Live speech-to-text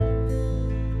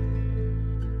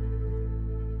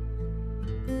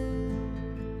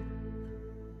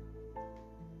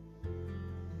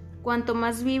Cuanto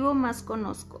más vivo, más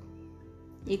conozco.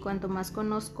 Y cuanto más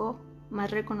conozco,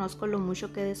 más reconozco lo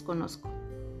mucho que desconozco.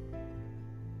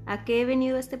 ¿A qué he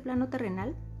venido a este plano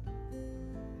terrenal?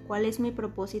 ¿Cuál es mi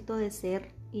propósito de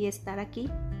ser y estar aquí?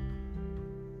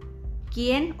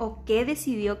 ¿Quién o qué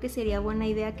decidió que sería buena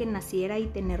idea que naciera y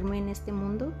tenerme en este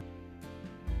mundo?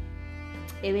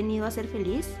 ¿He venido a ser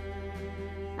feliz?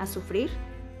 ¿A sufrir?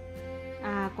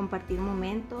 ¿A compartir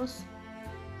momentos?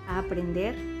 ¿A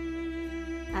aprender?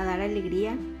 ¿A dar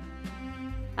alegría?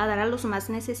 ¿A dar a los más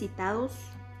necesitados?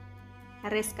 ¿A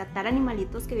rescatar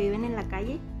animalitos que viven en la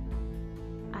calle?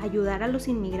 ¿A ayudar a los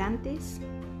inmigrantes?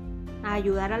 ¿A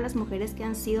ayudar a las mujeres que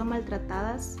han sido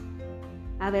maltratadas?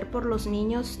 ¿A ver por los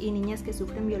niños y niñas que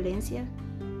sufren violencia?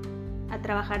 ¿A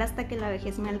trabajar hasta que la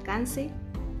vejez me alcance?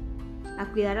 ¿A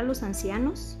cuidar a los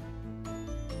ancianos?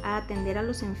 ¿A atender a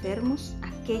los enfermos?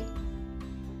 ¿A qué?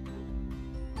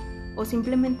 ¿O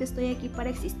simplemente estoy aquí para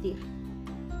existir?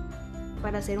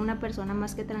 Para ser una persona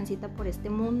más que transita por este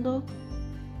mundo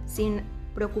sin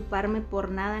preocuparme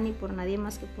por nada ni por nadie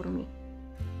más que por mí.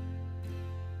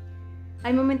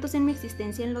 Hay momentos en mi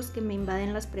existencia en los que me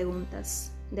invaden las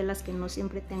preguntas, de las que no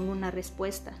siempre tengo una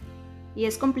respuesta. Y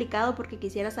es complicado porque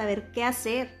quisiera saber qué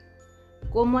hacer,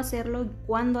 cómo hacerlo y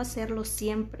cuándo hacerlo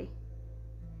siempre.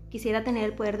 Quisiera tener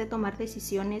el poder de tomar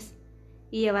decisiones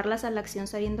y llevarlas a la acción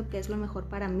sabiendo que es lo mejor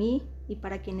para mí y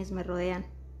para quienes me rodean.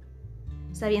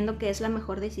 Sabiendo que es la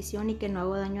mejor decisión y que no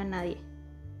hago daño a nadie.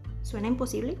 ¿Suena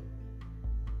imposible?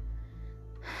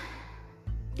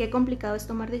 Qué complicado es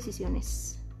tomar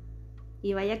decisiones.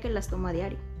 Y vaya que las tomo a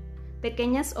diario.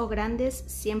 Pequeñas o grandes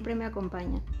siempre me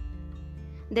acompañan.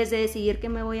 Desde decidir qué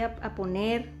me voy a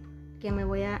poner, qué me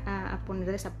voy a poner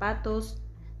de zapatos,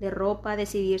 de ropa,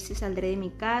 decidir si saldré de mi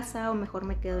casa o mejor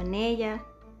me quedo en ella.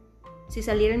 Si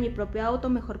salir en mi propio auto,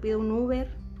 mejor pido un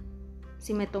Uber.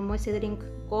 Si me tomo ese drink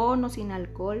con o sin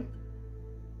alcohol.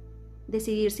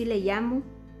 Decidir si le llamo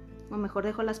o mejor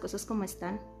dejo las cosas como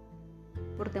están,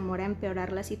 por temor a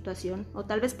empeorar la situación o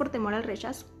tal vez por temor al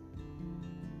rechazo.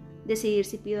 Decidir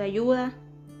si pido ayuda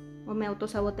o me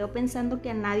autosaboteo pensando que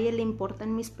a nadie le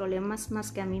importan mis problemas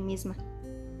más que a mí misma.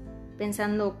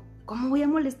 Pensando, ¿cómo voy a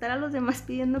molestar a los demás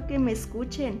pidiendo que me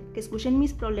escuchen? Que escuchen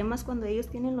mis problemas cuando ellos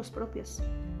tienen los propios.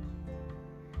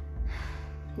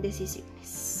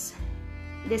 Decisiones.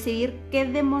 Decidir qué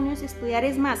demonios estudiar.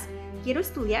 Es más, ¿quiero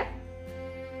estudiar?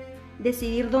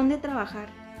 Decidir dónde trabajar.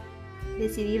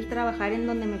 Decidir trabajar en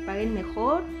donde me paguen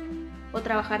mejor o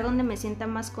trabajar donde me sienta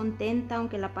más contenta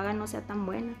aunque la paga no sea tan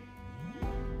buena.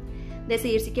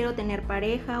 Decidir si quiero tener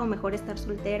pareja o mejor estar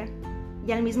soltera.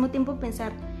 Y al mismo tiempo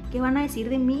pensar, ¿qué van a decir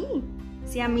de mí?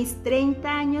 Si a mis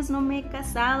 30 años no me he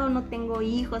casado, no tengo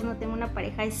hijos, no tengo una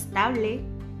pareja estable.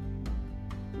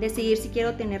 Decidir si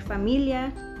quiero tener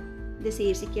familia.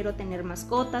 Decidir si quiero tener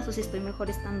mascotas o si estoy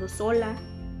mejor estando sola.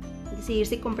 Decidir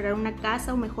si comprar una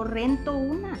casa o mejor rento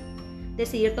una.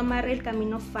 Decidir tomar el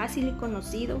camino fácil y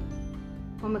conocido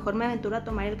o mejor me aventuro a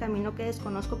tomar el camino que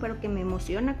desconozco pero que me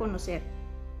emociona conocer.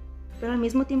 Pero al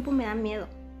mismo tiempo me da miedo,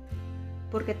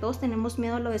 porque todos tenemos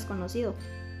miedo a lo desconocido,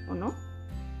 ¿o no?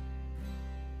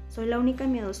 ¿Soy la única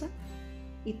miedosa?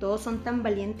 ¿Y todos son tan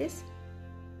valientes?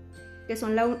 ¿Que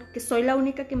soy la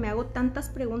única que me hago tantas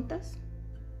preguntas?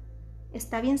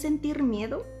 ¿Está bien sentir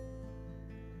miedo?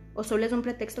 ¿O solo es un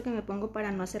pretexto que me pongo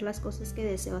para no hacer las cosas que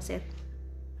deseo hacer?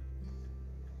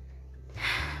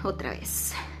 Otra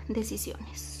vez,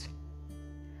 decisiones.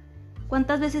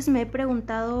 ¿Cuántas veces me he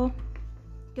preguntado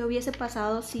qué hubiese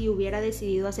pasado si hubiera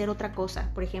decidido hacer otra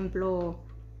cosa? Por ejemplo,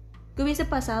 ¿qué hubiese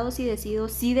pasado si decido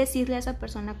sí decirle a esa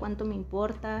persona cuánto me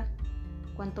importa,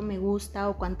 cuánto me gusta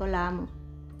o cuánto la amo?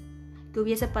 ¿Qué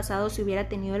hubiese pasado si hubiera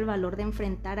tenido el valor de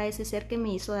enfrentar a ese ser que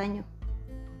me hizo daño?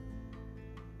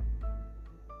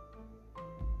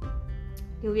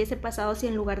 ¿Qué hubiese pasado si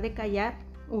en lugar de callar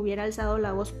hubiera alzado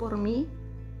la voz por mí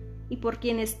y por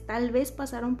quienes tal vez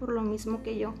pasaron por lo mismo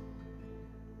que yo?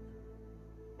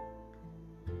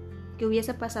 ¿Qué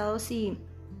hubiese pasado si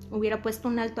hubiera puesto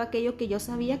un alto a aquello que yo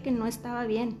sabía que no estaba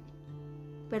bien,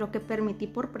 pero que permití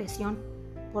por presión,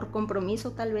 por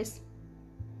compromiso tal vez?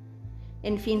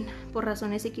 En fin, por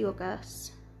razones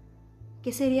equivocadas.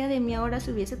 ¿Qué sería de mí ahora si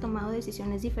hubiese tomado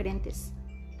decisiones diferentes?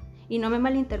 Y no me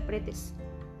malinterpretes,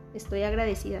 estoy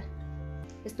agradecida.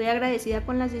 Estoy agradecida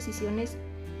con las decisiones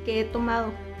que he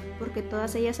tomado, porque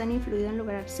todas ellas han influido en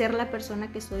lograr ser la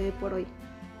persona que soy hoy por hoy.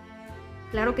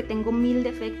 Claro que tengo 1000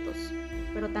 defectos,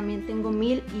 pero también tengo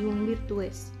 1001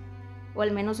 virtudes, o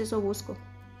al menos eso busco,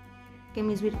 que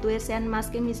mis virtudes sean más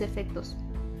que mis defectos,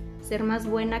 ser más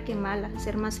buena que mala,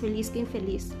 ser más feliz que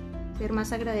infeliz, ser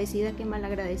más agradecida que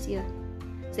malagradecida,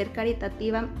 ser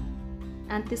caritativa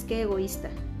antes que egoísta,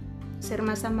 ser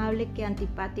más amable que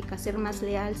antipática, ser más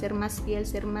leal, ser más fiel,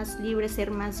 ser más libre,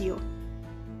 ser más yo.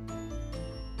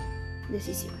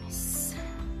 Decisiones.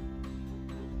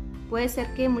 Puede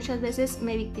ser que muchas veces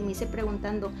me victimice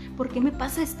preguntando, ¿por qué me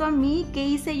pasa esto a mí? ¿Qué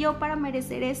hice yo para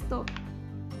merecer esto?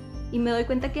 Y me doy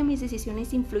cuenta que mis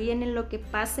decisiones influyen en lo que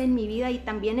pasa en mi vida y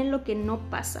también en lo que no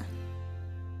pasa.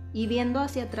 Y viendo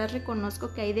hacia atrás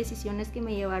reconozco que hay decisiones que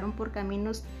me llevaron por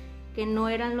caminos que no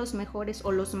eran los mejores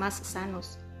o los más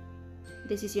sanos.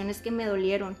 Decisiones que me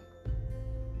dolieron.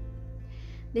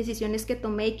 Decisiones que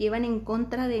tomé y que iban en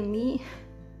contra de mí,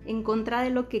 en contra de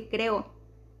lo que creo,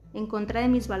 en contra de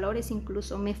mis valores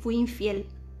incluso. Me fui infiel,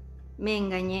 me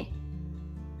engañé.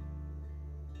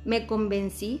 Me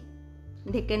convencí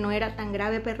de que no era tan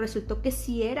grave, pero resultó que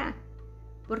sí era,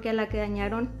 porque a la que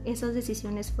dañaron esas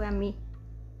decisiones fue a mí.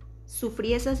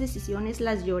 Sufrí esas decisiones,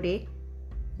 las lloré,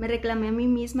 me reclamé a mí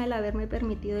misma el haberme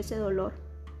permitido ese dolor,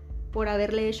 por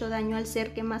haberle hecho daño al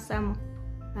ser que más amo,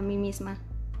 a mí misma.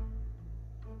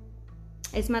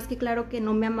 Es más que claro que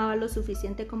no me amaba lo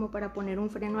suficiente como para poner un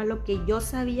freno a lo que yo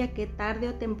sabía que tarde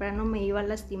o temprano me iba a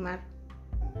lastimar.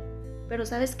 Pero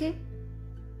 ¿sabes qué?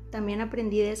 También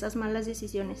aprendí de esas malas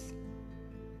decisiones.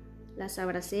 Las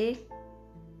abracé,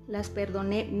 las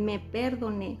perdoné, me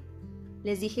perdoné.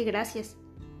 Les dije gracias.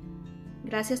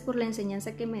 Gracias por la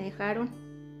enseñanza que me dejaron.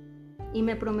 Y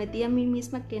me prometí a mí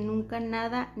misma que nunca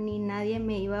nada ni nadie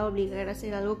me iba a obligar a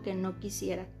hacer algo que no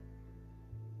quisiera.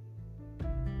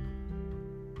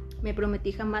 Me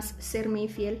prometí jamás serme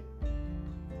infiel,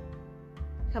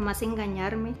 jamás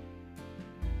engañarme,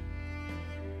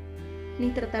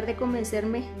 ni tratar de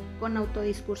convencerme con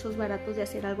autodiscursos baratos de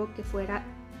hacer algo que fuera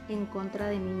en contra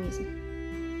de mí misma.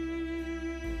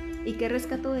 ¿Y qué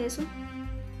rescato de eso?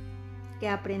 Que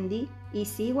aprendí y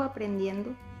sigo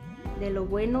aprendiendo de lo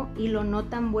bueno y lo no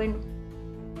tan bueno.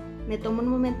 Me tomo un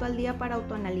momento al día para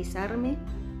autoanalizarme,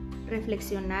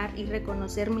 reflexionar y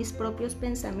reconocer mis propios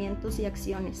pensamientos y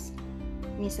acciones,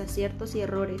 mis aciertos y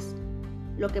errores,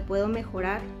 lo que puedo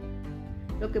mejorar,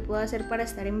 lo que puedo hacer para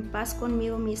estar en paz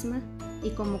conmigo misma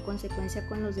y como consecuencia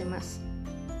con los demás,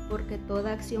 porque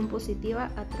toda acción positiva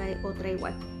atrae otra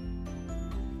igual.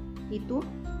 ¿Y tú?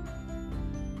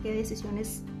 ¿Qué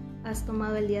decisiones has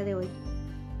tomado el día de hoy?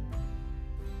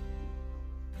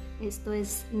 Esto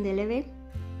es DLB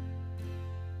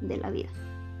de la vida.